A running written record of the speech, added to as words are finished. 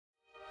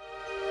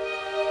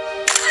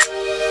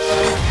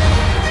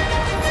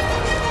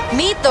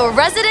Meet the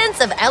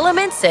residents of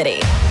Element City.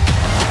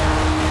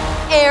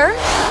 Air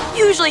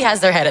usually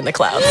has their head in the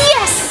clouds.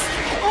 Yes!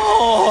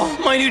 Oh,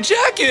 my new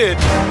jacket!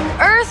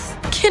 Earth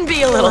can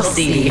be a little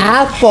seedy.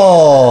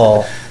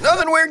 Apple.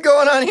 Nothing weird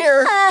going on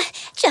here.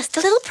 Just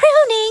a little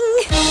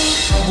pruning.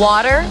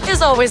 Water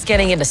is always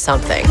getting into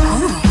something.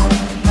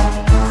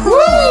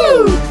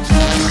 Woo!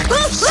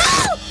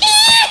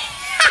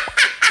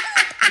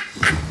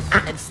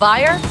 And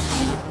fire,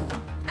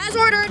 as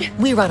ordered,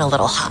 we run a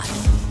little hot.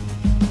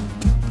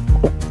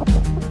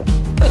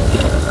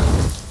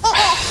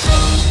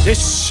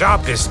 This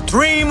shop is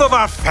dream of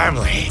our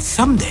family.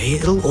 Someday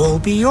it'll all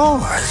be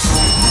yours.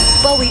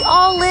 But we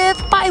all live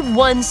by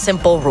one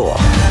simple rule.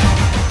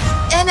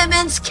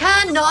 Elements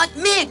cannot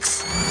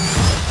mix.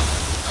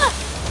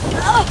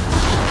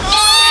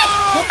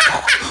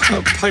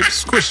 That pipe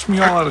squished me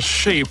all out of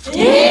shape.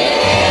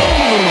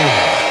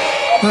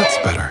 That's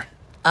better.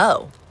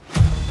 Oh.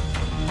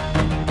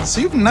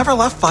 So you've never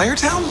left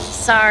Firetown?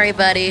 Sorry,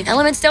 buddy.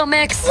 Elements don't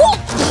mix.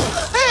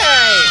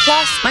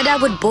 Plus, my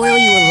dad would boil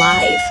you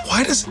alive.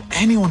 Why does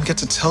anyone get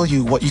to tell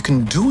you what you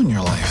can do in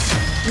your life?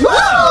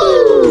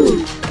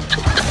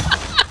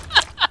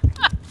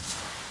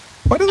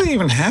 Why do they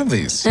even have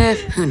these?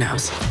 Who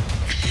knows?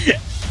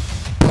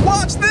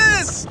 Watch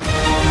this!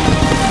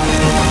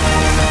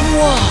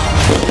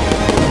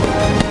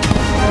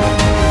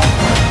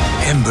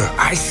 Ember,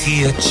 I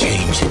see a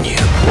change in you.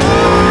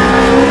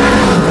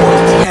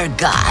 Here,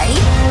 guy.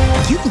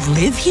 You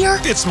live here?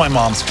 It's my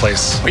mom's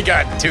place. We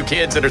got 2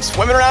 kids that are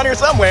swimming around here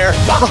somewhere.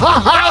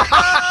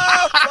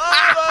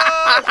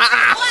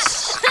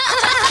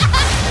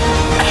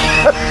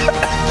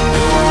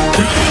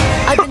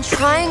 I've been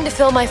trying to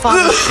fill my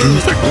father's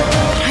shoes, but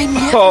I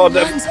never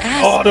once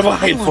asked det var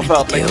what I helt wanted to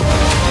forferdelig. do.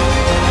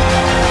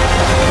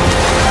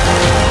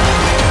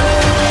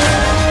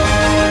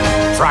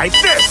 Try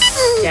this.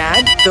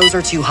 Dad, those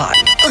are too hot.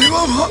 I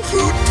love hot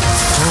food.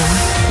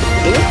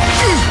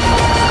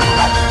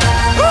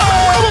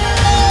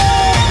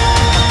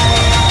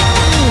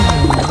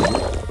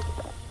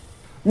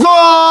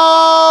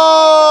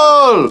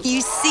 Goal!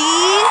 You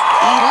see?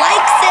 He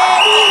likes it.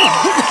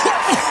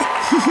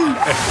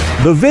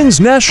 The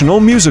Vinz-National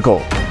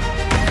Musical.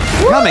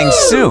 Coming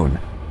soon.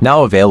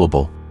 Now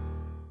available.